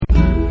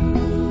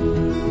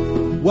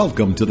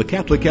Welcome to the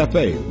Catholic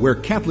Cafe, where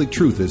Catholic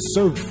truth is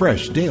served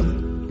fresh daily.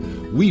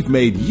 We've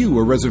made you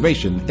a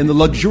reservation in the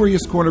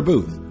luxurious corner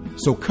booth,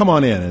 so come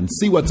on in and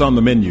see what's on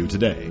the menu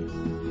today.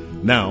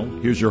 Now,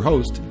 here's your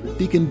host,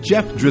 Deacon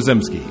Jeff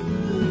Drzymski.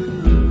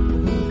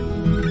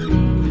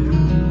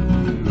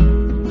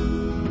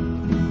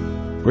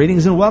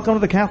 Greetings and welcome to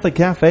the Catholic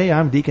Cafe.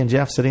 I'm Deacon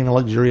Jeff, sitting in the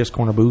luxurious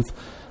corner booth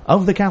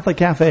of the Catholic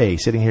Cafe,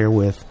 sitting here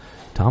with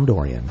Tom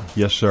Dorian.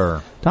 Yes,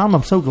 sir. Tom,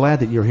 I'm so glad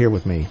that you're here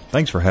with me.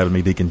 Thanks for having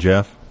me, Deacon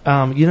Jeff.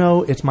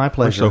 It's my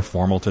pleasure. We're so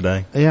formal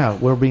today. Yeah,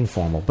 we're being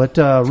formal, but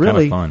it's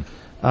really kind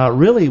of fun.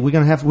 Really, we're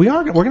gonna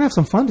have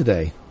some fun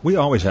today. We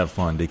always have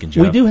fun, Deacon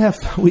Jeff. We do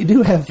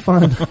have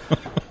fun,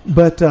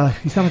 but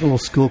you sound like a little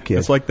school kid.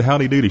 It's like the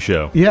Howdy Doody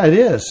show. Yeah, it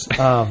is,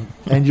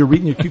 and you're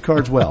reading your cue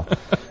cards well.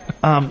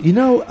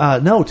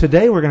 No,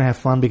 today we're gonna have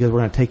fun because we're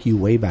gonna take you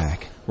way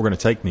back. We're going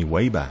to take me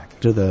way back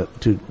to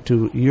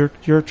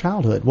your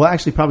childhood. Well,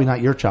 actually, probably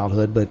not your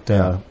childhood,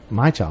 but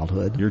my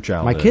childhood. Your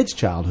childhood. My kid's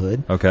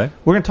childhood. Okay.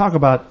 We're going to talk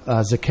about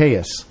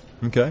Zacchaeus.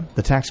 Okay.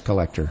 The tax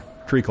collector.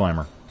 Tree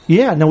climber.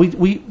 Yeah. No,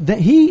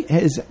 he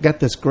has got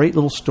this great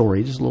little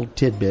story, just a little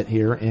tidbit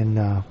here in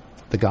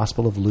the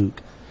Gospel of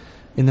Luke,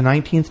 in the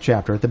 19th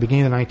chapter, at the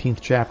beginning of the 19th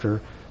chapter,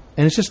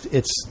 and it's just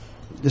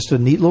a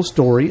neat little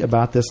story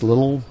about this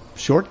little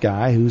short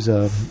guy who's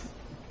a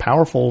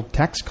powerful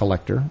tax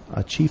collector,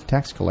 a chief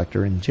tax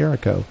collector in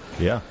Jericho.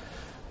 Yeah.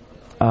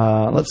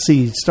 Let's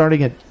see,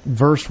 starting at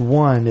verse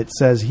 1, it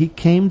says, he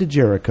came to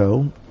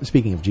Jericho,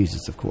 speaking of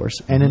Jesus, of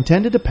course, and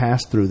intended to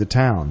pass through the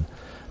town.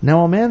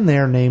 Now a man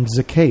there named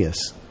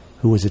Zacchaeus,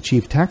 who was a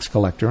chief tax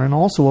collector and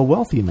also a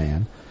wealthy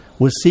man,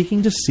 was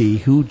seeking to see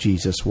who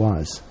Jesus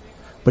was.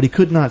 But he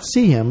could not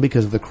see him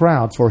because of the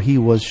crowd, for he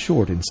was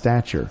short in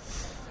stature.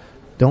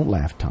 Don't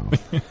laugh, Tom.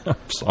 I'm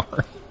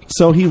sorry.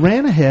 So he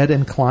ran ahead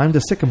and climbed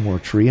a sycamore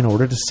tree in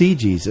order to see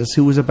Jesus,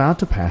 who was about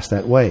to pass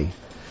that way.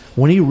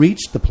 When he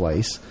reached the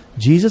place,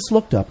 Jesus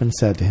looked up and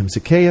said to him,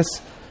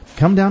 Zacchaeus,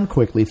 come down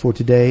quickly, for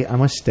today I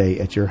must stay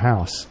at your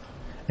house.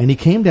 And he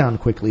came down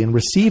quickly and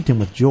received him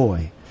with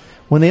joy.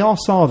 When they all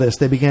saw this,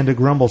 they began to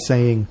grumble,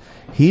 saying,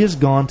 he is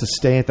gone to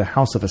stay at the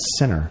house of a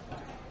sinner.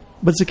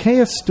 But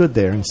Zacchaeus stood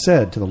there and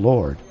said to the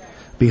Lord,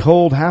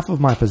 behold, half of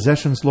my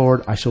possessions,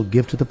 Lord, I shall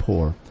give to the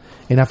poor.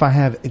 And if I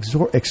have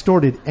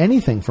extorted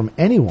anything from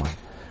anyone,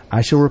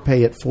 I shall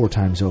repay it 4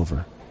 times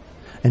over.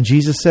 And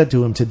Jesus said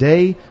to him,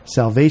 today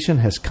salvation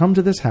has come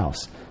to this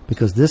house,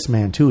 because this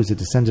man too is a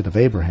descendant of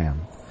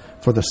Abraham.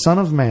 For the Son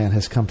of Man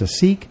has come to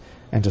seek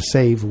and to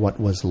save what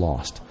was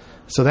lost.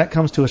 So that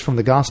comes to us from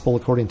the Gospel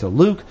according to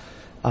Luke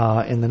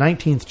in the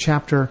 19th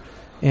chapter.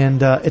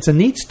 And it's a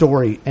neat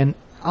story. And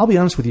I'll be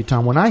honest with you,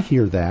 Tom, when I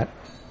hear that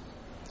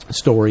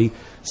story,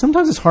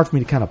 sometimes it's hard for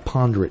me to kind of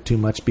ponder it too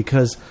much,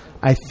 because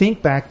I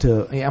think back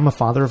to, I'm a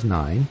father of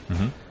 9,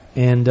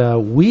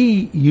 and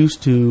we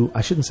used to,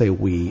 I shouldn't say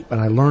we, but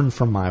I learned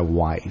from my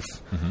wife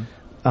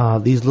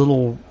these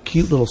little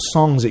cute little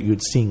songs that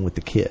you'd sing with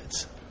the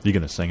kids. You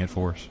going to sing it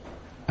for us?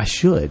 I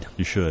should.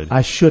 You should.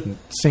 I shouldn't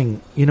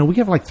sing. We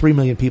have like 3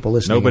 million people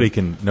listening.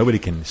 Nobody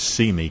can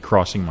see me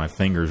crossing my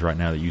fingers right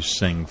now that you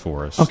sing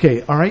for us.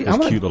 Okay, all right.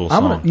 Cute little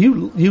song.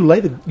 You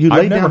lay down the gauntlet.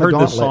 I've never heard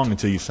this song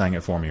until you sang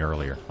it for me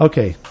earlier.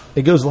 Okay,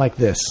 it goes like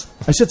this.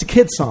 It's a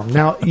kid's song.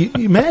 Now, you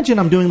imagine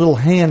I'm doing little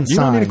hand signs. You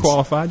don't need to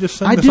qualify. Just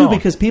sing the song. I do,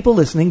 because people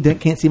listening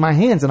can't see my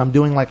hands, and I'm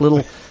doing like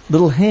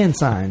little hand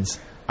signs.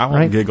 I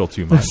won't giggle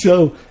too much.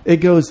 So it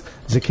goes,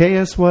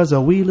 Zacchaeus was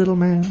a wee little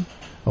man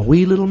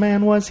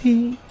was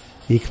he.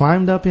 He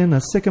climbed up in a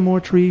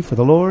sycamore tree for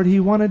the Lord he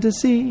wanted to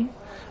see.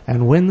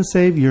 And when the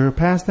Savior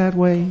passed that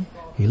way,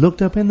 he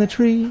looked up in the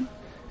tree,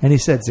 and he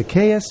said,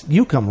 Zacchaeus,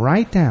 you come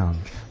right down,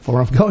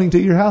 for I'm going to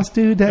your house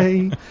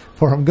today,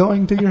 for I'm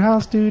going to your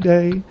house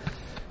today.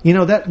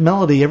 That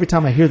melody, every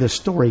time I hear this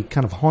story,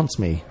 kind of haunts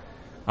me.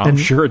 I'm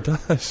sure it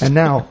does. And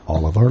now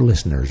all of our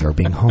listeners are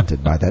being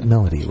haunted by that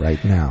melody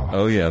right now.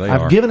 Oh, yeah, they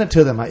are. I've given it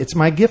to them. It's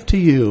my gift to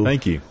you.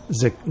 Thank you.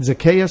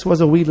 Zacchaeus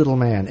was a wee little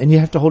man. And you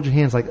have to hold your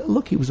hands like,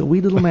 look, he was a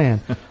wee little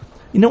man.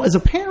 As a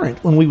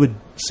parent, when we would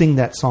sing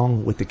that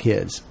song with the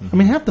kids,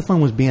 half the fun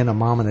was being a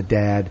mom and a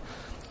dad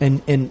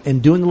and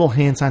doing the little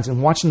hand signs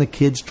and watching the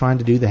kids trying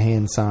to do the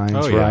hand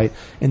signs, right?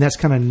 And that's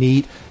kind of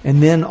neat.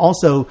 And then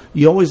also,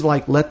 you always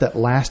let that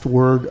last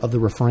word of the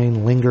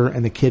refrain linger,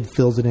 and the kid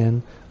fills it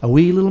in. A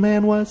wee little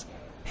man was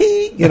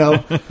he,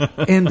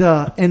 and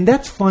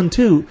that's fun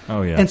too.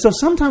 Oh yeah. And so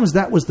sometimes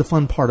that was the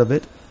fun part of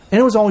it,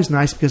 and it was always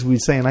nice because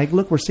we'd say,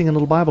 look, we're singing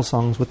little Bible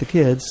songs with the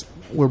kids.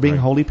 We're being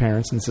holy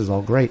parents, and this is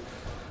all great.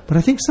 But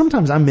I think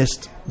sometimes I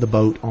missed the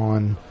boat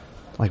on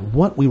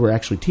what we were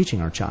actually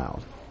teaching our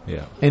child.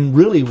 Yeah. And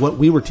really what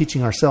we were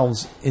teaching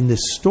ourselves in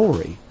this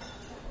story.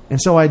 And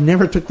so I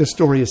never took this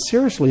story as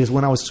seriously as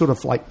when I was sort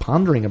of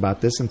pondering about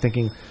this and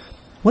thinking,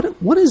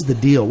 what is the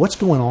deal? What's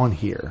going on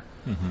here?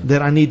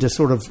 That I need to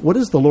what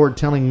is the Lord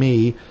telling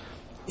me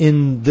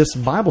in this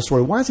Bible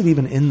story? Why is it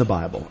even in the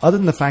Bible? Other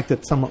than the fact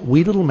that some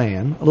wee little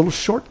man, a little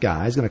short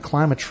guy, is going to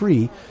climb a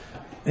tree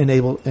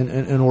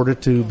in order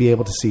to be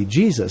able to see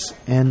Jesus.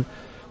 And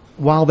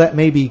while that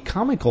may be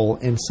comical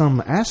in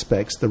some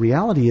aspects, the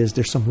reality is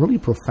there's some really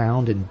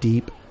profound and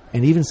deep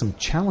and even some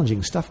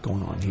challenging stuff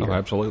going on here. Oh,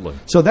 absolutely.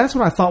 So that's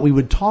what I thought we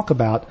would talk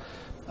about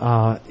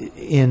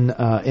in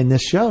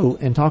this show,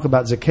 and talk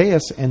about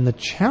Zacchaeus and the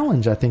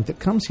challenge I think that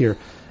comes here.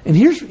 And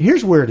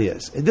here's where it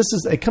is.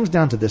 It comes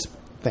down to this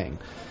thing.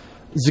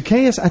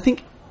 Zacchaeus, I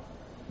think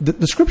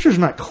the scriptures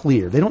are not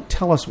clear. They don't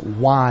tell us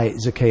why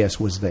Zacchaeus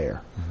was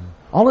there.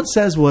 Mm-hmm. All it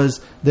says was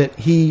that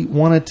he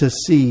wanted to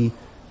see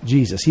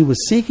Jesus. He was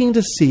seeking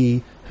to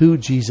see who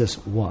Jesus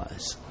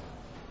was.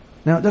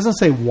 Now, it doesn't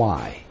say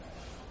why,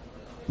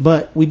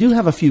 but we do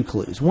have a few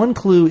clues. One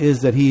clue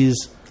is that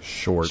he's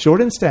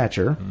short in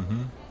stature,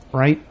 mm-hmm.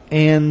 right?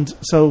 And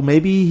so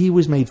maybe he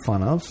was made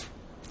fun of.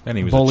 And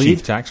he was bullied, a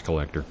chief tax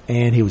collector.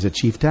 And he was a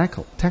chief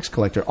tax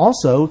collector.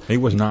 Also, he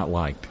was not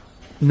liked.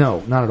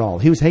 No, not at all.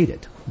 He was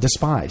hated,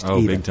 despised. Oh,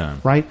 even, big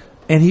time. Right?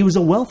 And he was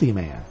a wealthy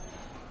man.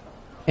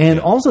 And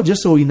also,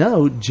 just so we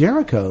know,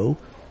 Jericho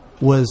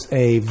was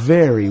a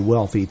very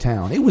wealthy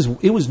town. It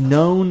was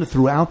known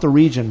throughout the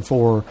region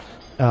for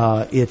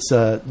its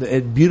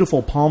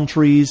beautiful palm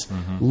trees,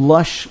 mm-hmm.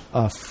 lush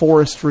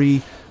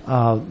forestry,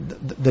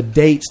 the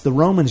dates. The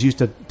Romans used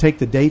to take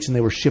the dates and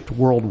they were shipped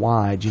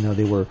worldwide. You know,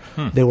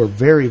 they were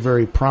very,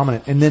 very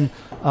prominent. And then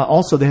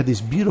also they had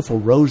these beautiful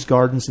rose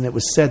gardens, and it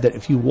was said that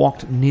if you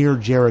walked near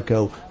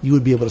Jericho, you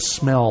would be able to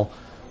smell,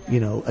 you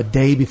know, a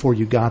day before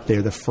you got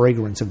there, the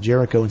fragrance of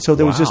Jericho. And so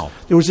there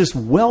was this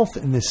wealth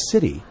in this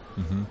city.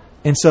 Mm-hmm.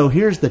 And so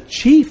here's the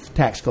chief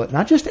tax collector,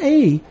 not just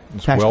a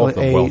tax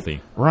collector,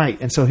 wealthy. Right.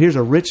 And so here's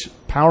a rich,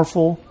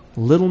 powerful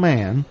little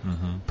man,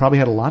 mm-hmm. probably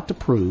had a lot to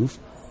prove,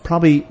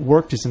 probably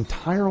worked his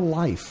entire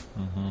life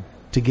mm-hmm.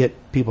 to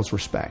get people's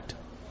respect.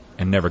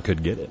 And never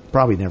could get it.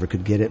 Probably never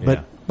could get it,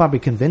 but probably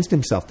convinced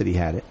himself that he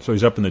had it. So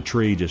he's up in the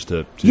tree just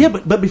to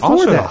but before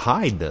also that, to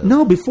hide though.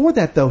 No, before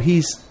that though,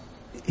 he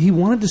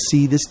wanted to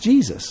see this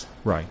Jesus.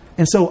 Right.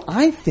 And so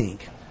I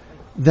think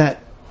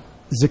that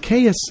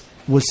Zacchaeus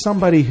was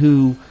somebody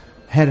who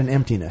had an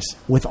emptiness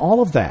with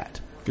all of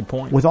that. Good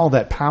point. With all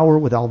that power,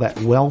 with all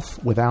that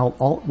wealth, with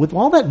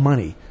all that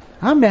money.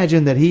 I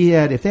imagine that he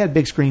had, if they had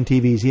big screen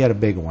TVs, he had a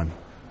big one.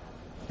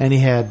 And he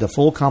had the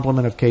full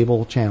complement of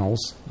cable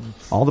channels,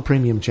 all the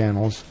premium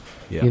channels,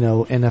 you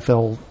know,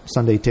 NFL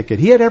Sunday Ticket.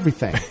 He had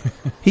everything.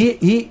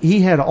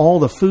 he had all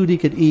the food he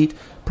could eat,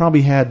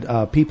 probably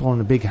had people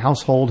in a big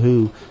household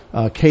who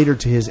catered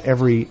to his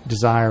every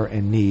desire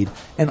and need.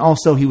 And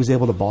also he was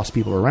able to boss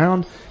people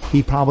around.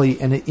 He probably,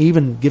 and it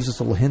even gives us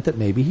a little hint that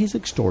maybe he's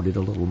extorted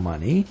a little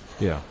money.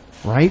 Yeah.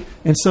 Right?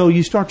 And so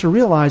you start to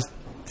realize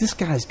this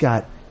guy's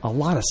got a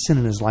lot of sin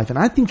in his life, and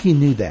I think he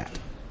knew that.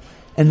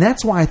 And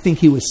that's why I think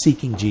he was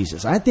seeking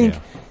Jesus. I think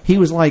he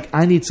was like,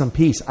 I need some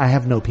peace. I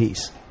have no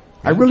peace.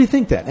 Yeah. I really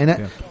think that.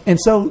 And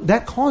so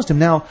that caused him.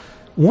 Now,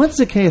 what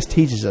Zacchaeus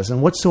teaches us,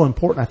 and what's so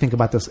important, I think,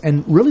 about this,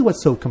 and really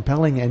what's so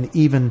compelling and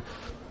even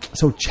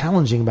so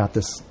challenging about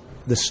this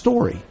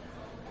story,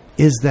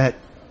 is that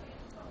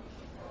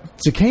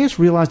Zacchaeus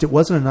realized it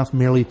wasn't enough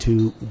merely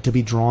to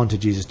be drawn to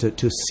Jesus,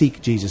 to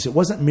seek Jesus. It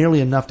wasn't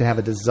merely enough to have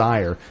a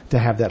desire to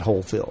have that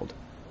hole filled.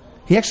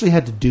 He actually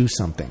had to do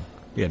something.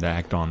 He had to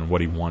act on what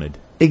he wanted.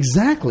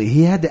 Exactly.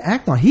 He had to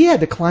act on it. He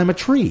had to climb a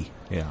tree.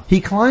 Yeah. He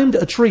climbed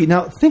a tree.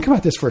 Now, think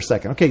about this for a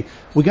second. Okay,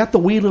 we got the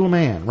wee little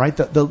man, right?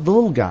 The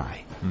little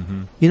guy.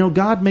 Mm-hmm. You know,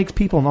 God makes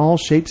people in all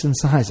shapes and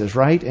sizes,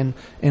 right? And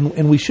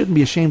we shouldn't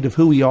be ashamed of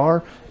who we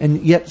are.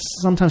 And yet,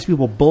 sometimes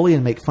people bully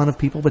and make fun of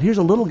people. But here's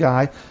a little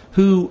guy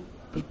who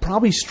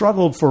probably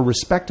struggled for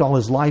respect all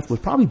his life, was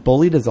probably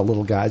bullied as a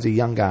little guy, as a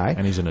young guy.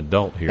 And he's an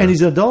adult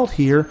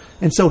here.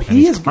 And so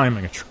he's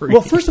climbing a tree.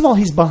 Well, first of all,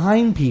 he's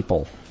behind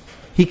people.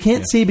 He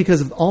can't see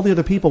because all the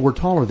other people were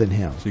taller than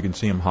him. So you can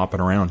see him hopping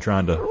around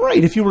trying to...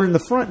 Right. If you were in the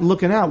front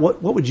looking out,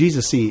 what would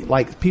Jesus see?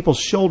 Like people's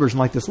shoulders and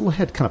like this little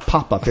head kind of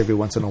pop up every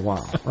once in a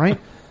while, right?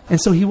 And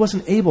so he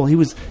wasn't able.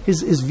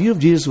 His view of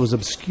Jesus was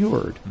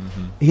obscured.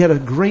 Mm-hmm. He had a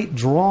great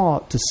draw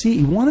to see.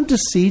 He wanted to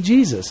see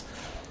Jesus.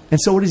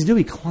 And so what does he do?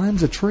 He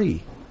climbs a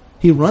tree.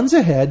 He runs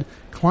ahead,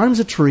 climbs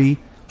a tree,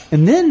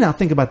 and then now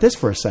think about this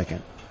for a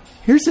second.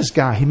 Here's this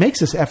guy. He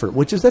makes this effort,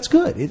 that's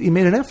good. He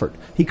made an effort.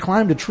 He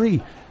climbed a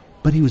tree,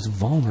 but he was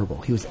vulnerable.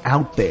 He was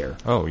out there.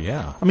 Oh,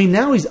 yeah. I mean,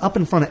 now he's up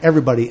in front of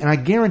everybody, and I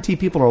guarantee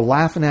people are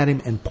laughing at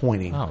him and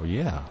pointing. Oh,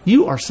 yeah.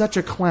 You are such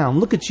a clown.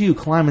 Look at you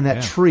climbing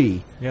that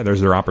tree. Yeah,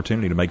 there's their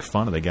opportunity to make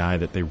fun of the guy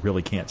that they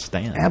really can't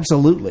stand.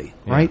 Absolutely,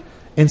 right?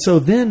 And so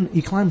then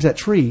he climbs that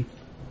tree,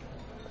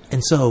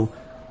 and so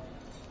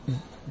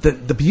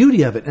the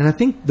beauty of it, and I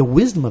think the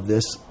wisdom of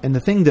this, and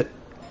the thing that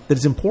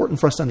is important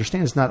for us to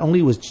understand is not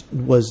only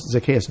was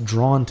Zacchaeus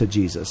drawn to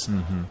Jesus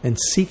and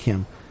seek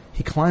him,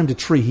 he climbed a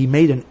tree. He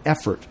made an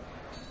effort.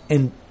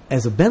 And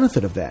as a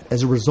benefit of that,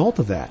 as a result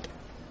of that,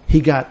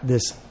 he got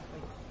this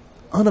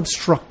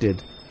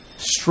unobstructed,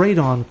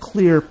 straight-on,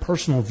 clear,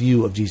 personal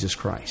view of Jesus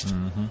Christ.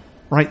 Mm-hmm.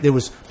 Right? There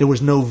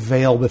was no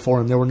veil before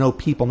him. There were no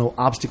people, no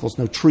obstacles,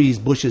 no trees,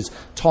 bushes,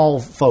 tall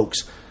folks.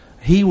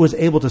 He was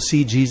able to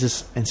see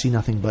Jesus and see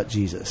nothing but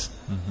Jesus.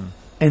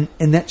 Mm-hmm.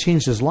 And that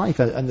changed his life.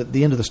 And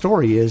the end of the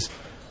story is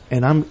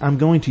And I'm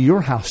going to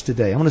your house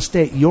today. I'm going to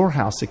stay at your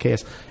house,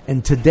 Zacchaeus.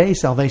 And today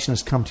salvation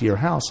has come to your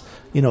house.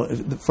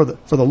 For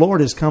the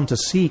Lord has come to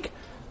seek,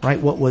 right,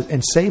 what was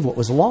and save what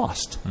was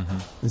lost. Mm-hmm.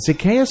 And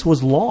Zacchaeus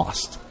was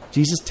lost.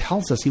 Jesus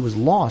tells us he was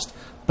lost,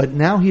 but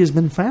now he has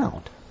been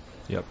found.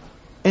 Yep.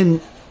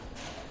 And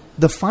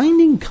the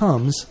finding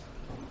comes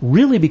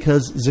really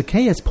because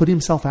Zacchaeus put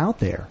himself out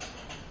there.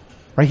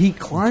 Right? He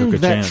climbed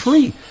that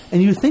tree.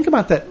 And you think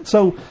about that.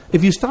 So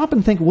if you stop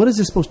and think, what is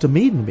this supposed to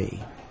mean to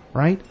me?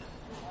 Right?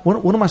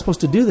 What am I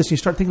supposed to do this? You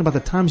start thinking about the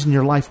times in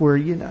your life where,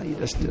 you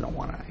just don't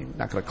want to, you're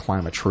not going to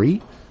climb a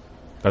tree.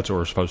 That's what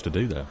we're supposed to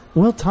do, though.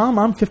 Well, Tom,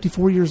 I'm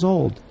 54 years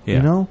old.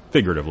 Yeah,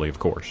 figuratively, of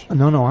course.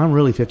 No, I'm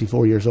really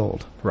 54 years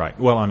old. Right.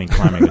 Well, I mean,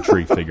 climbing a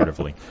tree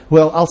figuratively.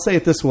 Well, I'll say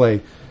it this way.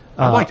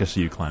 I'd like to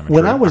see you climb a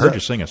tree. I heard you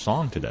sing a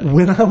song today.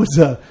 When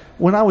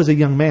I was a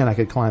young man, I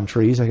could climb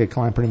trees. I could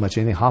climb pretty much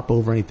anything, hop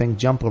over anything,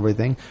 jump over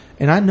anything.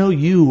 And I know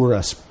you were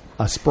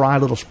a spry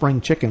little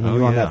spring chicken when you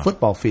were on that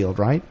football field,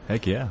 right?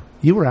 Heck yeah.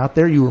 You were out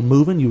there. You were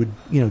moving. You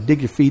would,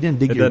 dig your feet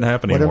in. It doesn't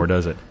happen anymore,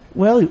 does it?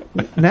 Well,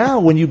 now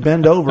when you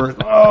bend over,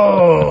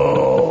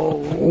 oh,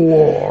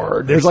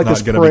 Lord. There's like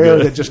this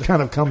prayer that just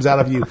kind of comes out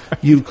of you.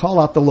 You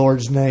call out the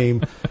Lord's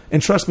name.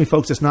 And trust me,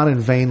 folks, it's not in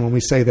vain when we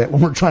say that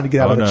when we're trying to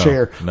get out of the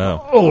chair.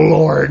 No. Oh,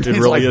 Lord. It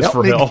really is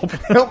for help.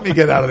 Help me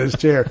get out of this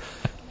chair.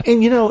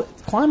 And,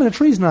 climbing a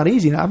tree is not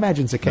easy. I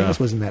imagine Zacchaeus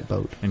was in that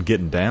boat. And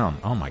getting down.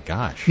 Oh, my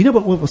gosh.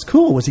 But what was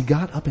cool was he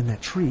got up in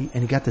that tree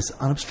and he got this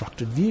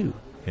unobstructed view.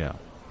 Yeah.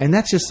 And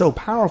that's just so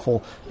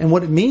powerful. And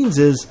what it means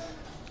is,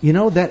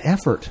 that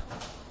effort,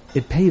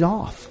 it paid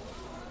off.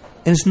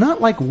 And it's not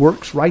like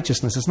works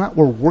righteousness. It's not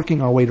we're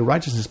working our way to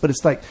righteousness, but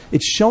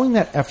it's showing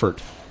that effort.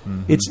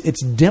 Mm-hmm.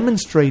 It's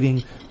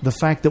demonstrating the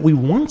fact that we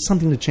want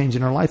something to change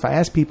in our life. I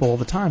ask people all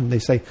the time, they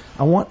say,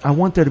 I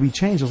want there to be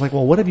change. I was like,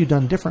 well, what have you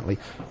done differently?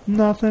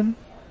 Nothing.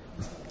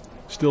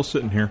 Still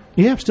sitting here.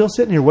 Yeah, I'm still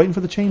sitting here waiting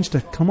for the change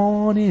to come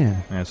on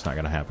in. That's not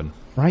going to happen.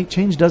 Right?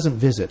 Change doesn't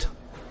visit.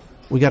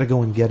 We got to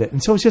go and get it.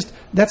 And so it's just,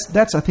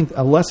 that's I think,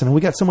 a lesson. And we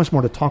got so much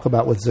more to talk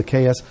about with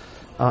Zacchaeus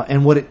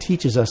and what it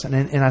teaches us.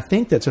 And I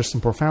think that there's some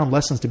profound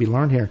lessons to be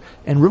learned here.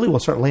 And really we'll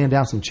start laying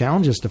down some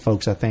challenges to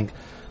folks, I think,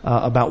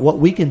 about what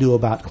we can do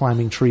about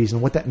climbing trees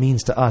and what that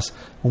means to us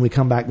when we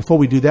come back. Before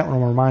we do that, I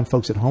want to remind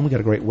folks at home, we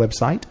got a great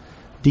website.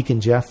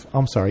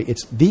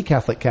 It's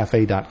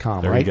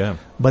thecatholiccafe.com, there right? There you go.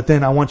 But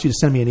then I want you to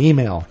send me an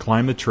email.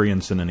 Climb the tree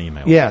and send an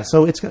email. Yeah,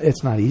 so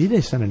it's not easy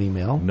to send an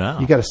email. No.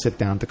 You got to sit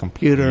down at the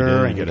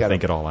computer. You got to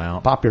think it all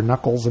out. Pop your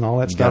knuckles and all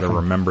that stuff. You got to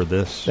remember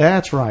this.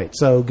 That's right.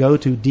 So go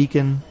to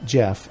Deacon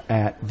Jeff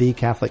at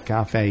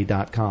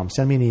thecatholiccafe.com.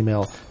 Send me an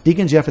email.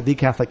 Deacon Jeff at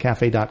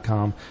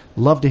thecatholiccafe.com.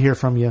 Love to hear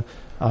from you.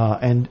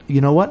 And you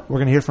know what? We're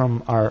going to hear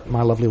from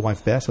my lovely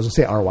wife, Bess. I was going to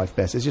say our wife,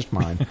 Bess. It's just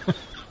mine.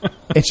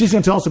 And she's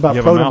going to tell us about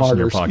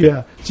proto-martyrs.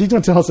 Yeah, she's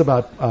going to tell us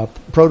about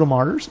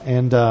proto-martyrs.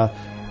 And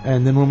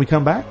then when we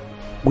come back,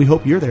 we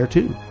hope you're there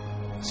too.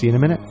 See you in a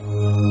minute.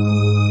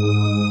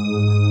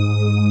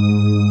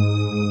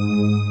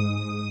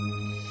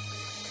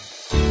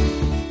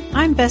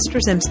 I'm Bess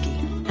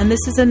Drzymski, and this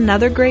is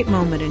another great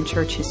moment in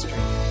church history.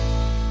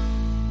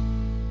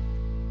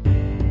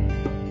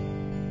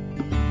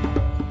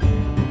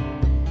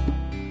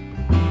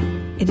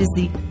 It is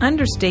the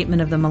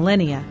understatement of the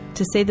millennia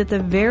to say that the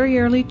very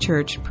early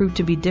church proved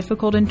to be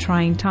difficult and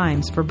trying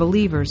times for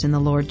believers in the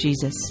Lord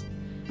Jesus.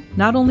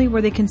 Not only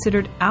were they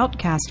considered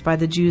outcast by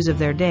the Jews of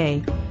their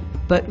day,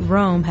 but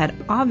Rome had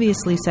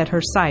obviously set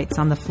her sights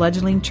on the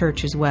fledgling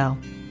church as well.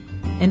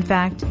 In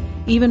fact,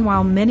 even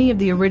while many of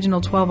the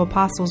original 12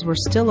 apostles were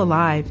still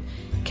alive,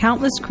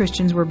 countless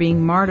Christians were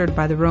being martyred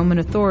by the Roman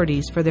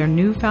authorities for their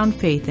newfound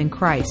faith in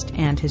Christ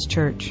and His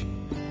church.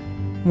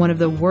 One of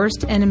the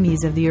worst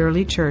enemies of the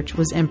early church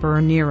was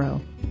Emperor Nero.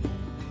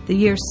 The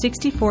year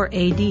 64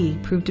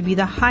 AD proved to be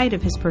the height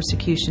of his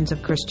persecutions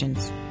of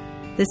Christians.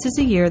 This is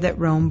a year that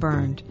Rome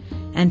burned,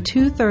 and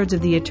 2/3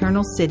 of the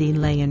Eternal City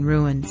lay in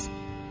ruins.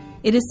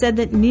 It is said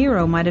that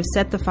Nero might have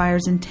set the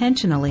fires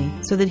intentionally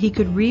so that he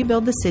could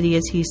rebuild the city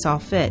as he saw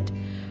fit,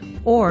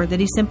 or that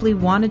he simply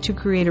wanted to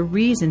create a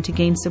reason to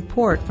gain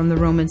support from the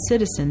Roman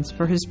citizens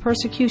for his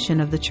persecution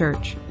of the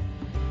church.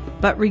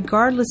 But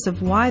regardless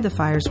of why the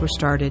fires were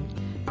started,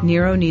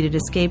 Nero needed a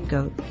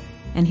scapegoat,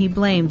 and he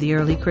blamed the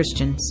early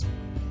Christians.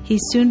 He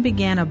soon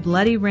began a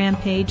bloody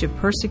rampage of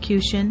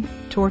persecution,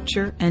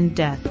 torture, and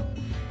death,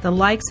 the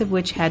likes of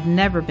which had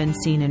never been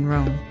seen in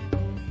Rome.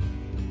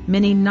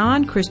 Many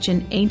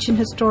non-Christian ancient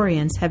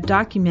historians have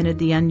documented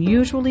the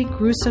unusually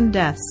gruesome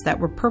deaths that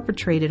were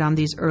perpetrated on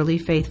these early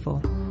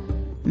faithful.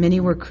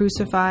 Many were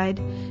crucified,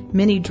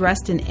 many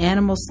dressed in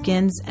animal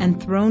skins and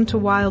thrown to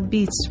wild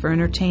beasts for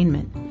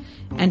entertainment.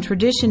 And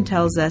tradition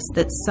tells us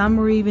that some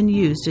were even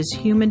used as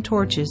human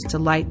torches to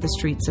light the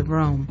streets of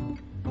Rome.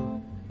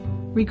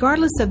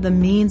 Regardless of the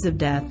means of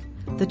death,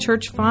 the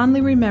Church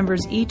fondly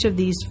remembers each of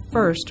these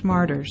first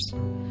martyrs.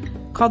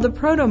 Called the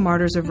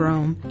proto-martyrs of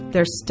Rome,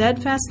 their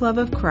steadfast love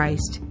of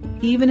Christ,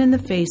 even in the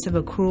face of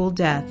a cruel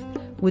death,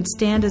 would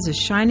stand as a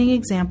shining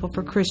example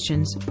for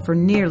Christians for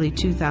nearly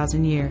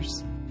 2,000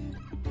 years.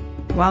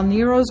 While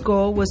Nero's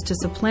goal was to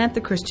supplant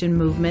the Christian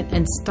movement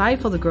and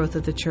stifle the growth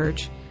of the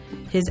church,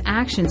 his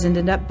actions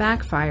ended up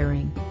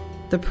backfiring.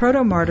 The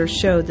proto-martyrs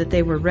showed that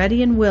they were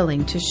ready and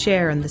willing to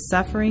share in the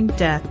suffering,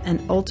 death,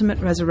 and ultimate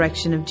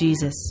resurrection of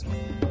Jesus.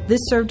 This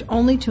served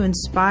only to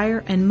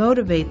inspire and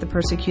motivate the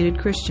persecuted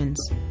Christians.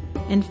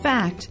 In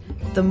fact,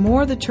 the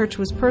more the church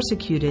was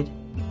persecuted,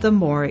 the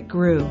more it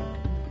grew.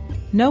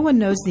 No one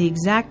knows the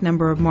exact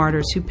number of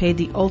martyrs who paid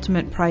the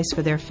ultimate price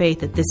for their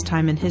faith at this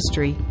time in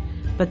history,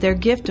 but their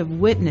gift of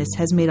witness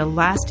has made a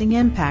lasting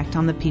impact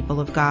on the people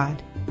of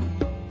God.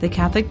 The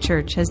Catholic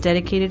Church has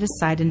dedicated a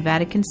site in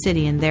Vatican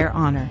City in their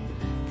honor,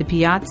 the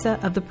Piazza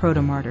of the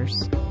Proto-Martyrs.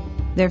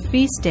 Their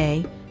feast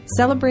day,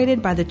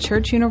 celebrated by the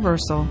Church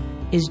Universal,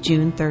 is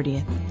June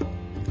 30th.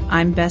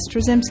 I'm Bess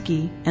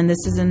Trzymski, and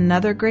this is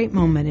another great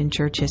moment in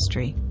church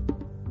history.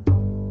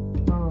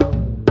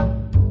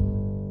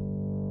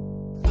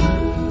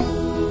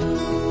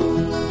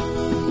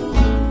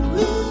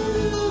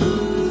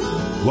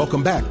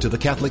 Welcome back to the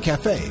Catholic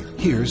Cafe.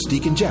 Here's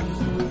Deacon Jeff.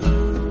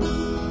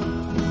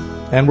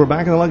 And we're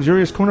back in the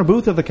luxurious corner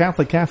booth of the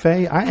Catholic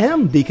Cafe. I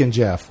am Deacon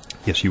Jeff.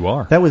 Yes, you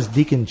are. That was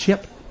Deacon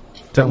Chip.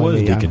 That was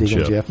Me Deacon I'm Deacon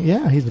Chip. Jeff.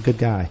 Yeah, he's a good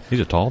guy. He's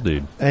a tall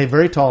dude. A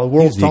very tall,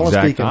 world's He's the tallest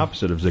exact deacon.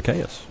 opposite of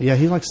Zacchaeus. Yeah,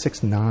 he's like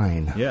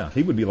 6'9". Yeah,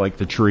 he would be like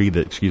the tree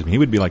that. He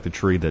would be like the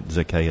tree that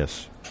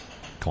Zacchaeus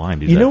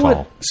climbed. He's You know that what?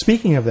 tall.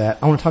 Speaking of that,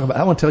 I want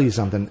to tell you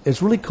something.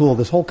 It's really cool.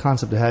 This whole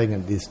concept of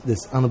having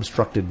this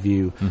unobstructed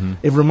view. Mm-hmm.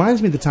 It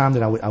reminds me of the time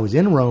that I was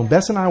in Rome.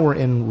 Bess and I were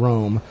in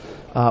Rome.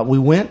 We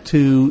went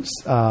to.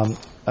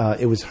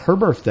 It was her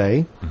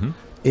birthday. Mm-hmm.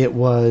 It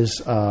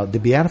was the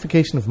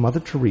beatification of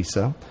Mother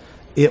Teresa.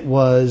 It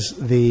was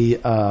the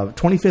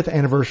 25th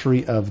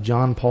anniversary of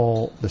John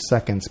Paul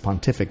II's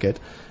pontificate,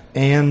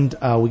 and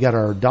we got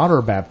our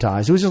daughter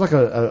baptized. It was just like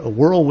a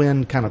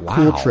whirlwind kind of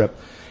cool trip.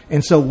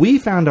 And so we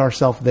found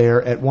ourselves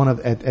there at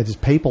at his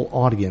papal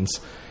audience,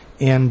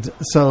 and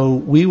so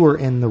we were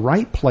in the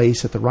right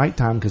place at the right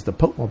time because the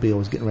Pope Mobile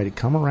was getting ready to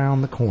come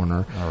around the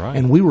corner, All right.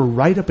 and we were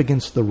right up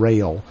against the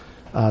rail.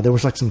 There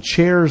was like some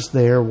chairs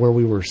there where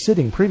we were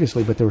sitting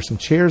previously, but there were some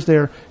chairs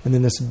there, and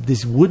then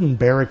these wooden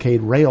barricade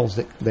rails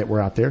that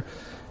were out there.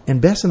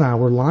 And Bess and I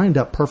were lined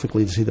up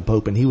perfectly to see the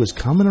Pope, and he was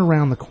coming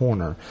around the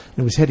corner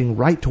and was heading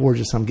right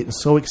towards us. I'm getting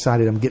so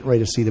excited. I'm getting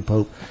ready to see the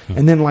Pope.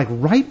 And then like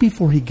right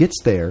before he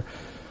gets there,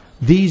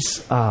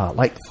 these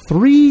like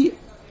three,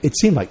 it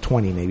seemed like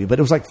 20 maybe, but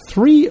it was like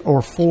 3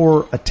 or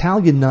 4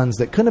 Italian nuns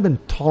that couldn't have been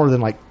taller than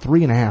like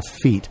 3.5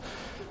 feet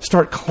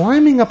start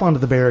climbing up onto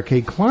the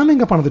barricade,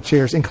 climbing up onto the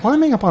chairs, and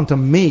climbing up onto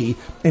me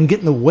and get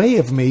in the way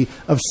of me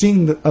of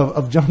seeing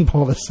of John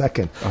Paul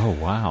II. Oh,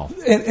 wow.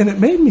 And it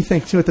made me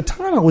think, too, at the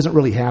time I wasn't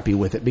really happy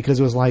with it because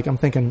it was like, I'm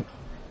thinking,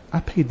 I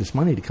paid this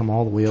money to come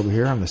all the way over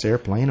here on this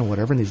airplane or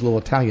whatever, and these little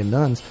Italian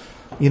nuns,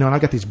 and I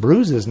got these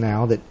bruises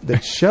now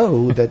that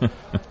show that,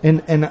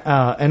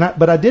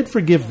 but I did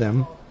forgive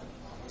them.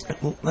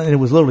 And it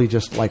was literally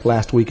just like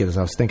last week as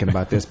I was thinking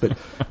about this, but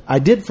I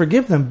did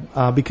forgive them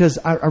because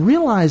I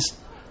realized.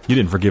 You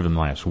didn't forgive him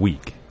last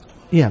week.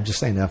 Yeah, I'm just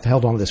saying I've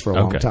held on to this for a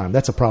long time.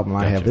 That's a problem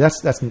I have, but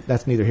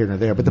that's neither here nor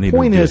there. But the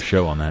point is,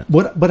 show on that.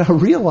 What I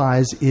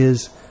realize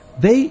is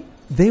they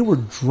were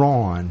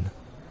drawn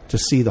to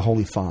see the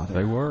Holy Father.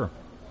 They were.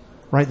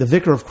 Right, the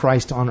Vicar of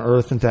Christ on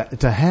earth, and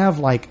to have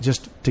like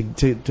just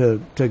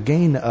to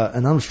gain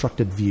an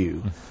unobstructed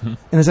view. And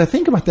as I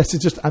think about this,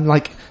 it's just I'm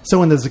like,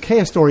 so in the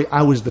Zacchaeus story,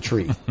 I was the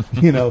tree.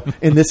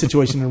 In this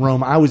situation in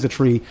Rome, I was the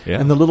tree,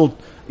 and the little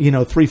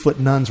 3-foot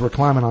nuns were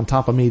climbing on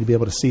top of me to be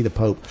able to see the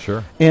Pope.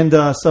 Sure. And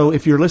so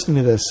if you're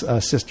listening to this,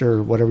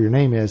 sister, whatever your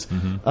name is,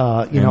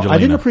 I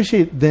didn't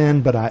appreciate it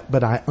then, but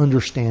I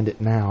understand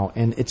it now,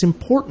 and it's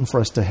important for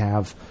us to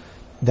have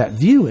that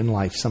view in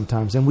life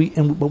sometimes,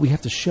 but we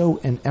have to show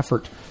an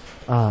effort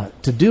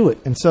to do it.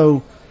 And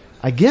so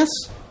I guess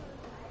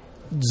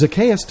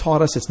Zacchaeus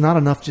taught us it's not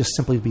enough just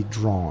simply to be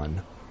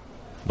drawn,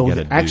 but we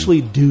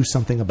actually do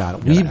something about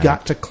it. We've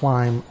got to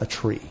climb a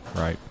tree.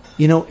 Right.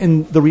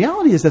 And the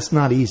reality is that's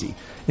not easy.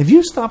 If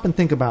you stop and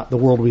think about the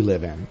world we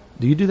live in,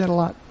 do you do that a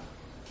lot?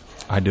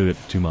 I do it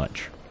too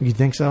much. You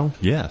think so?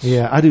 Yes.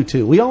 Yeah, I do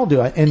too. We all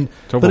do. And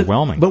it's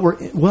overwhelming.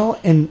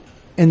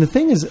 And the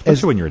thing is,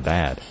 especially when you're a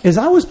dad, as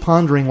I was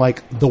pondering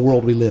like the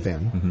world we live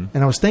in,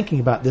 and I was thinking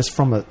about this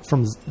from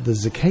the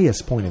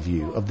Zacchaeus point of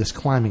view of this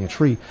climbing a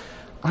tree,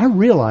 I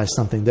realized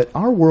something, that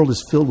our world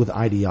is filled with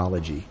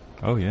ideology.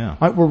 Oh yeah,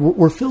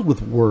 we're filled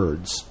with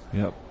words.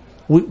 Yep.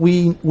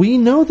 We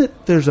know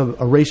that there's a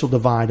racial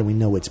divide, and we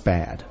know it's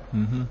bad.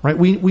 Right?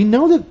 We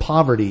know that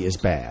poverty is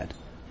bad.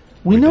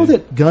 We know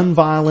that gun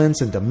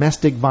violence and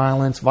domestic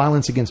violence,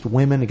 violence against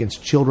women,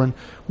 against children,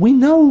 we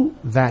know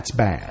that's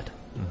bad.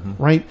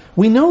 Right?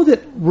 We know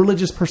that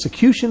religious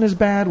persecution is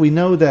bad. We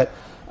know that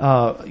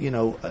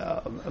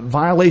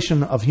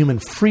violation of human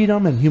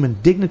freedom and human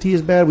dignity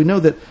is bad. We know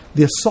that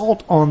the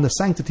assault on the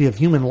sanctity of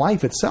human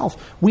life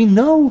itself, we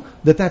know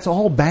that that's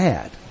all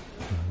bad.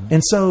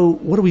 And so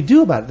what do we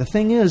do about it? The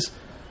thing is,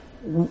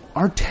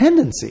 our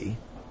tendency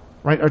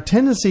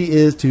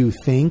is to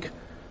think,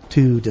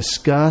 to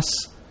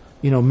discuss,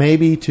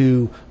 maybe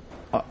to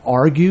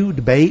argue,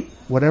 debate,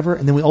 whatever,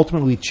 and then we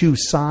ultimately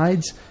choose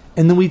sides,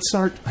 and then we'd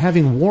start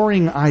having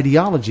warring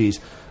ideologies.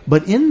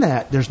 But in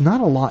that, there's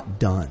not a lot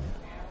done.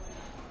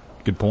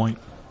 Good point.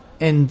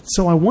 And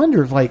so I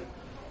wonder, like,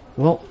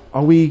 well,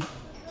 are we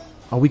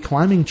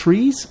climbing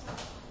trees?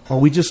 Are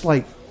we just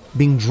like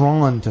being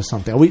drawn to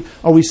something?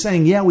 Are we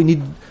saying, yeah,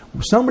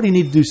 somebody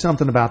need to do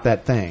something about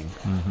that thing?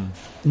 Mm-hmm.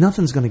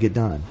 Nothing's going to get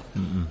done.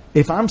 Mm-mm.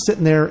 If I'm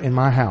sitting there in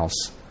my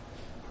house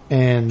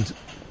and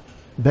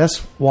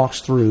Bess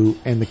walks through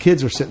and the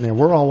kids are sitting there,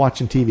 we're all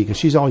watching TV because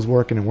she's always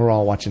working and we're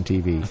all watching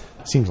TV.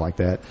 Seems like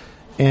that.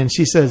 And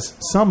she says,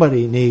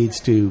 somebody needs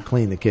to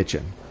clean the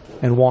kitchen,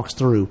 and walks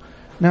through.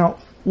 Now,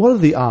 what are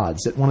the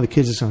odds that one of the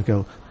kids is going to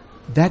go,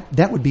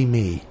 that would be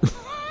me.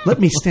 Let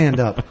me stand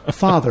up.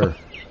 Father,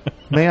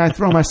 may I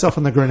throw myself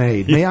in the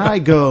grenade? May I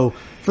go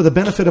for the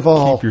benefit of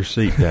all? Keep your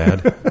seat,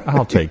 Dad.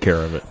 I'll take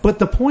care of it. But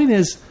the point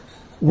is...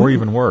 Or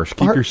even worse,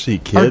 keep your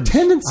seat, kids. Our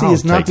tendency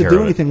is not to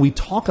do anything. We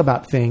talk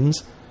about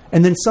things,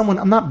 and then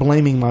I'm not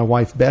blaming my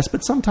wife, Bess,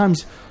 but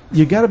sometimes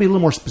you got to be a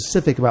little more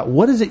specific about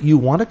what is it you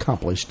want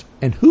accomplished,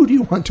 and who do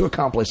you want to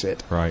accomplish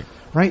it. Right.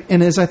 Right?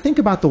 And as I think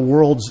about the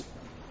world's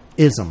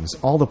isms,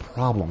 all the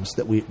problems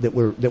that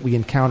we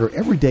encounter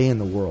every day in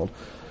the world,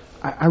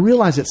 I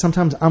realize that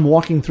sometimes I'm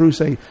walking through,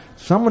 say,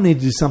 someone needs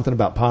to do something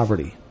about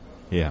poverty.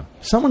 Yeah.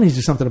 Someone needs to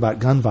do something about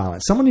gun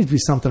violence. Someone needs to do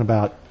something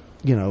about,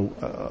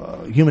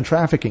 human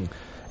trafficking.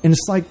 And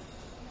it's like,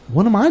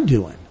 what am I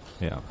doing?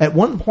 Yeah. At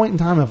one point in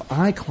time, am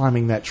I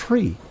climbing that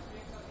tree?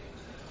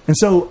 And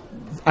so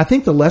I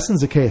think the lesson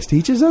Zacchaeus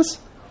teaches us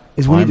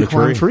is we need to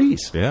climb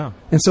trees. Yeah.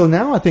 And so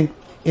now I think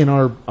in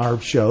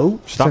our show...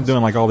 Stop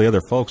doing like all the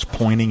other folks,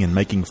 pointing and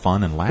making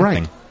fun and laughing.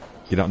 Right.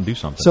 Get out and do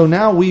something. So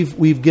now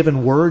we've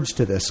given words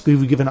to this.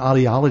 We've given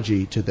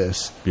ideology to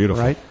this.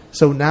 Beautiful. Right?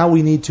 So now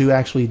we need to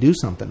actually do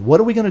something. What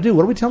are we going to do?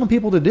 What are we telling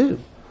people to do?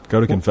 Go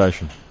to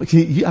confession.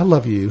 I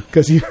love you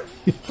because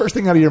first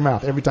thing out of your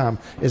mouth every time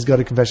is go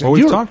to confession. Well,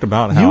 we've talked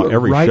about how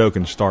every show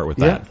can start with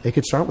that. Yeah, it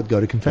could start with go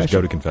to confession. Just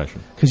go to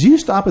confession. Because you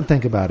stop and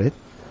think about it,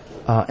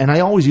 and I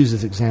always use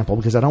this example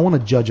because I don't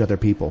want to judge other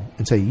people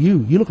and say,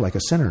 you look like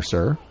a sinner,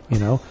 sir.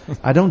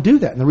 I don't do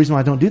that. And the reason why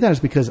I don't do that is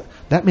because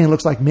that man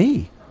looks like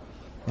me.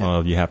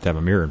 Well, you have to have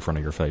a mirror in front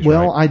of your face,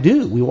 Well, right? I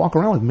do. We walk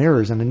around with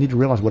mirrors, and I need to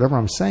realize whatever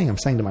I'm saying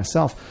to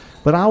myself.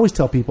 But I always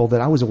tell people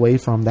that I was away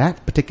from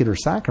that particular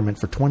sacrament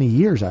for 20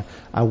 years.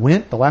 I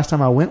went, the last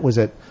time I went was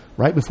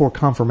right before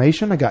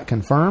confirmation. I got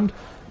confirmed.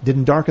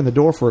 Didn't darken the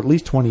door for at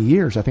least 20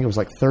 years. I think it was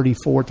like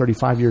 34,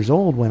 35 years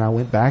old when I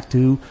went back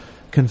to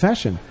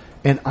confession.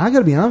 And I got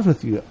to be honest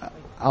with you.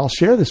 I'll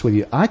share this with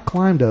you. I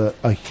climbed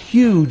a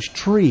huge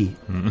tree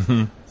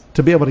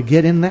to be able to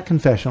get in that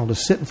confessional, to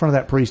sit in front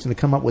of that priest, and to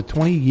come up with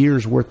 20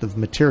 years worth of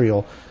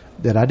material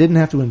that I didn't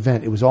have to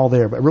invent. It was all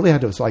there, but I really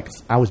had to. It was like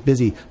I was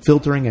busy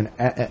filtering and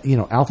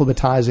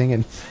alphabetizing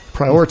and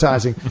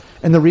prioritizing.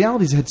 And the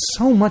reality is, I had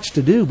so much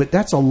to do, but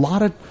that's a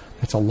lot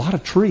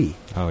of tree.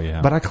 Oh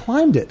yeah. But I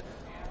climbed it,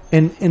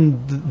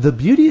 and the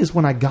beauty is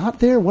when I got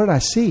there, what did I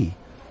see?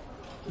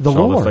 The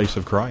Lord. The face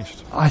of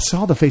Christ. I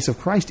saw the face of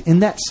Christ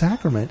in that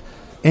sacrament,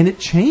 and it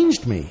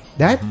changed me.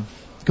 That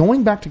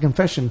going back to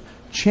confession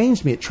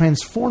changed me. It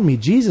transformed me.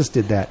 Jesus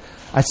did that.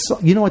 I saw,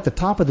 at the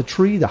top of the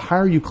tree, the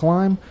higher you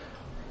climb,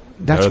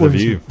 that's where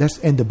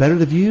and the better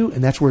the view,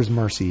 and that's where His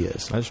mercy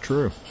is. That's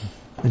true.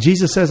 And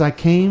Jesus says, "I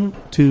came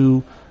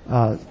to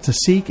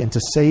seek and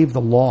to save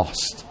the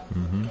lost."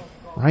 Mm-hmm.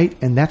 Right,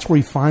 and that's where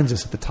He finds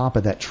us at the top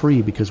of that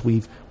tree because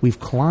we've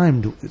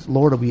climbed.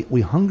 Lord,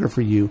 we hunger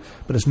for You,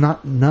 but it's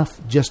not enough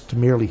just to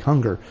merely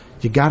hunger.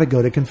 You got to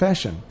go to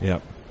confession.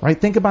 Yep. Right?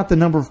 Think about the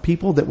number of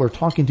people that we're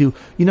talking to,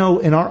 in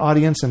our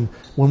audience, and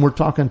when we're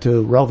talking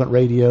to Relevant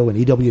Radio and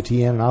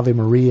EWTN and Ave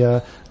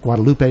Maria,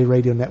 Guadalupe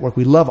Radio Network.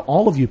 We love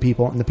all of you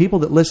people, and the people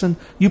that listen,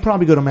 you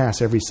probably go to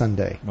Mass every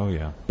Sunday. Oh,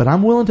 yeah. But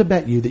I'm willing to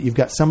bet you that you've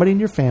got somebody in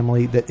your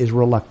family that is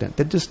reluctant,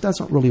 that just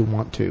doesn't really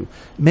want to.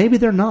 Maybe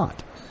they're not.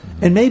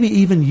 Mm-hmm. And maybe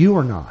even you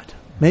are not.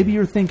 Maybe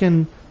you're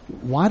thinking,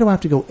 why do I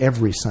have to go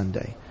every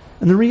Sunday?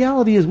 And the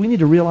reality is we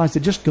need to realize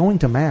that just going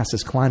to Mass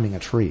is climbing a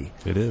tree.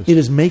 It is. It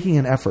is making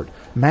an effort.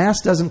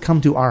 Mass doesn't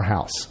come to our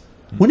house.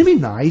 Wouldn't it be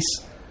nice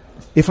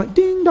if like,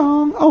 ding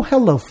dong, oh,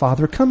 hello,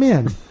 Father, come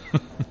in.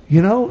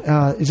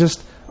 It's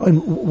just,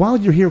 and while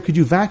you're here, could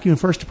you vacuum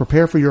first to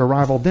prepare for your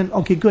arrival? Then,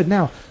 okay, good.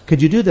 Now, could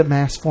you do the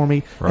Mass for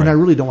me? Right. And I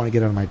really don't want to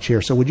get out of my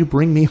chair, so would you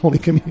bring me Holy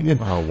Communion?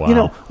 Oh,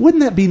 wow.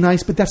 Wouldn't that be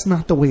nice? But that's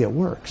not the way it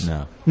works.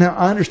 No. Now,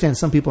 I understand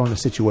some people are in a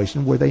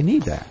situation where they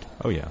need that.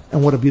 Oh, yeah.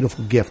 And what a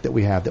beautiful gift that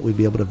we have, that we'd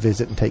be able to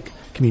visit and take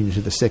communion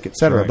to the sick,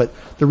 etc. Right. But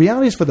the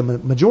reality is, for the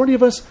majority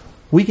of us,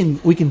 we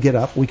can get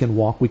up, we can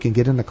walk, we can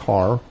get in the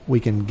car, we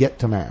can get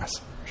to Mass.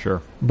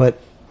 Sure. But,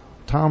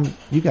 Tom,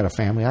 you got a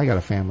family, I got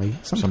a family.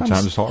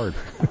 Sometimes it's hard.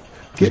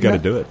 You got to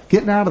do it.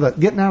 Getting out of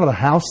the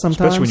house sometimes.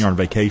 Especially when you're on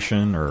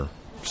vacation or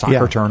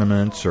soccer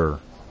tournaments or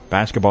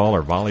basketball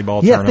or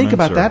volleyball tournaments. Yeah, think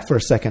about that for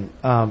a second.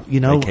 How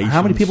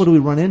many people do we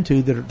run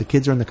into that the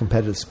kids are in the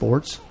competitive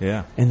sports?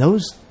 Yeah. And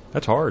those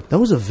That's hard.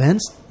 Those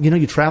events,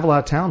 you travel out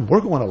of town.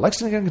 We're going to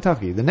Lexington,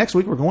 Kentucky. The next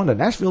week we're going to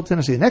Nashville,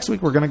 Tennessee. The next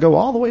week we're going to go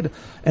all the way to,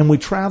 and we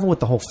travel with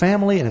the whole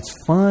family, and it's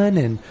fun.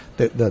 And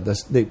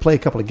they play a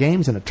couple of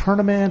games in a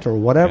tournament or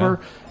whatever,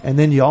 and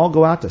then you all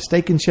go out to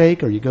Steak and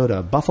Shake, or you go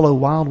to Buffalo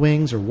Wild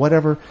Wings or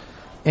whatever,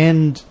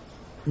 and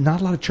not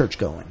a lot of church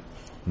going.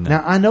 No.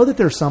 Now I know that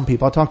there's some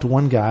people. I talked to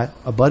one guy,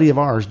 a buddy of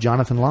ours,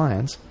 Jonathan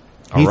Lyons.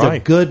 He's a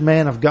good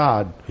man of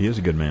God. He is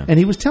a good man, and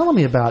he was telling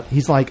me about.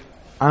 He's like,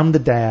 I'm the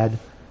dad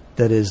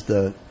that is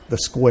the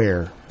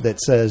square that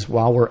says,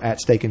 while we're at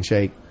Steak and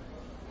Shake,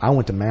 I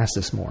went to Mass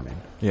this morning.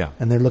 Yeah.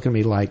 And they're looking at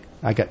me like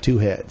I got two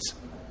heads.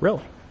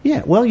 Really?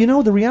 Yeah. Well,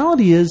 the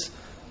reality is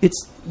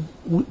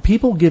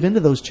people give into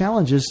those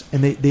challenges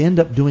and they end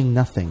up doing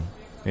nothing.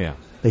 Yeah.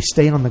 They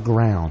stay on the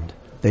ground.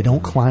 They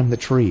don't climb the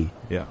tree.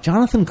 Yeah.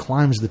 Jonathan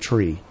climbs the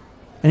tree.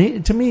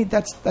 And to me,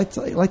 that's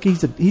like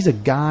he's a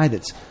guy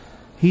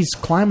he's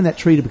climbing that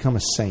tree to become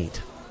a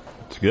saint.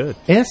 It's good.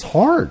 And it's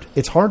hard.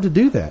 It's hard to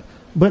do that.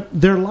 But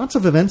there are lots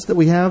of events that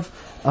we have,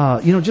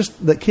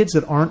 just the kids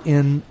that aren't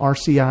in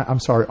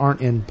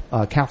aren't in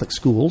Catholic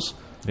schools.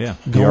 Yeah.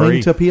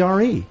 Going to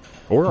PRE.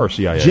 Or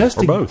RCIA,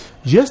 or both.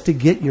 Just to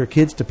get your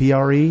kids to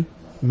PRE,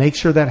 make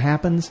sure that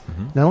happens.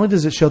 Mm-hmm. Not only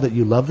does it show that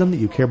you love them, that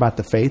you care about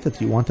the faith,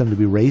 that you want them to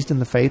be raised in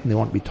the faith, and they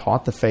want to be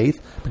taught the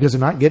faith, because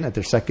they're not getting it at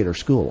their secular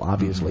school,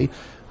 obviously.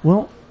 Mm-hmm.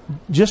 Well,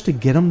 just to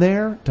get them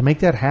there, to make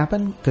that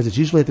happen, because it's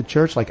usually at the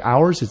church, like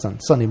ours, it's on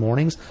Sunday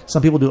mornings.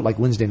 Some people do it like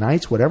Wednesday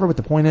nights, whatever, but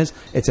the point is,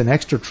 it's an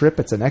extra trip,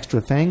 it's an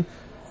extra thing.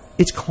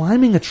 It's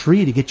climbing a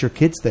tree to get your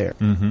kids there.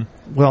 Mm-hmm.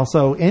 Well,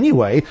 so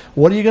anyway,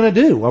 what are you going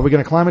to do? Are we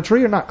going to climb a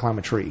tree or not climb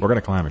a tree? We're going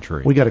to climb a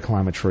tree. We got to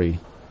climb a tree.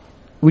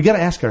 We got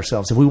to ask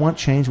ourselves, if we want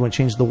change, we want to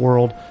change the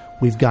world,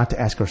 we've got to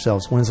ask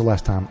ourselves, when's the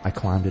last time I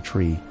climbed a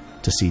tree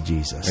to see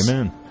Jesus?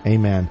 Amen.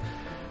 Amen.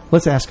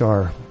 Let's ask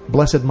our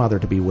Blessed Mother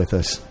to be with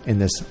us in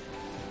this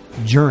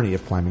journey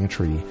of climbing a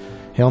tree.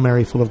 Hail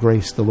Mary, full of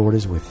grace, the Lord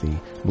is with thee.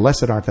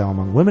 Blessed art thou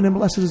among women, and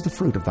blessed is the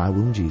fruit of thy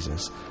womb,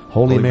 Jesus.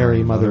 Holy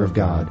Mary, Mother of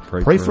God,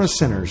 pray for us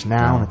sinners,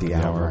 now and at the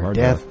hour of our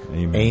death.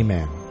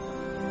 Amen.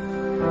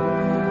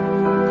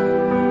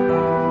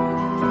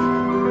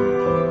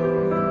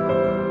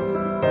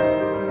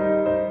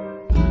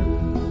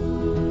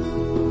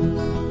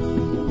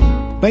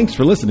 Thanks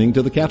for listening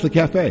to The Catholic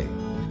Cafe.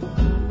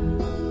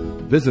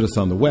 Visit us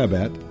on the web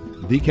at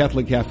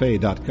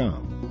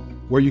thecatholiccafe.com.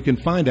 where you can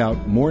find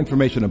out more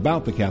information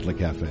about the Catholic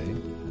Cafe,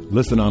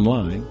 listen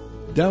online,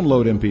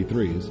 download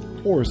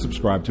MP3s, or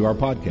subscribe to our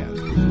podcast.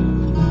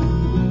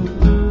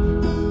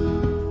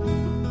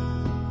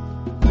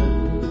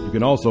 You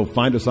can also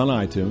find us on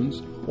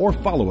iTunes or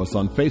follow us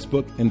on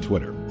Facebook and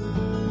Twitter.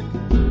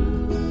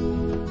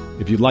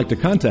 If you'd like to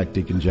contact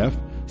Deacon Jeff,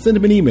 send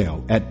him an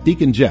email at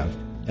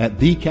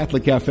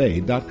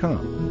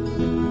deaconjeff@thecatholiccafe.com.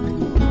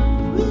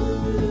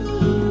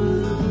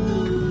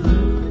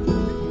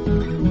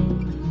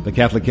 The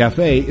Catholic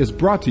Cafe is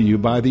brought to you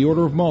by the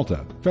Order of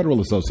Malta,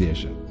 Federal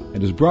Association,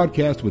 and is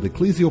broadcast with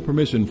ecclesial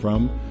permission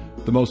from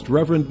the Most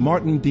Reverend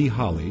Martin D.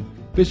 Holly,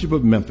 Bishop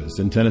of Memphis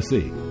in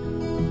Tennessee.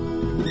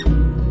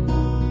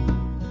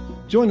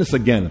 Join us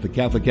again at the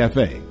Catholic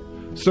Cafe,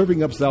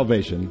 serving up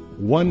salvation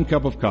one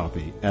cup of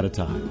coffee at a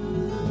time.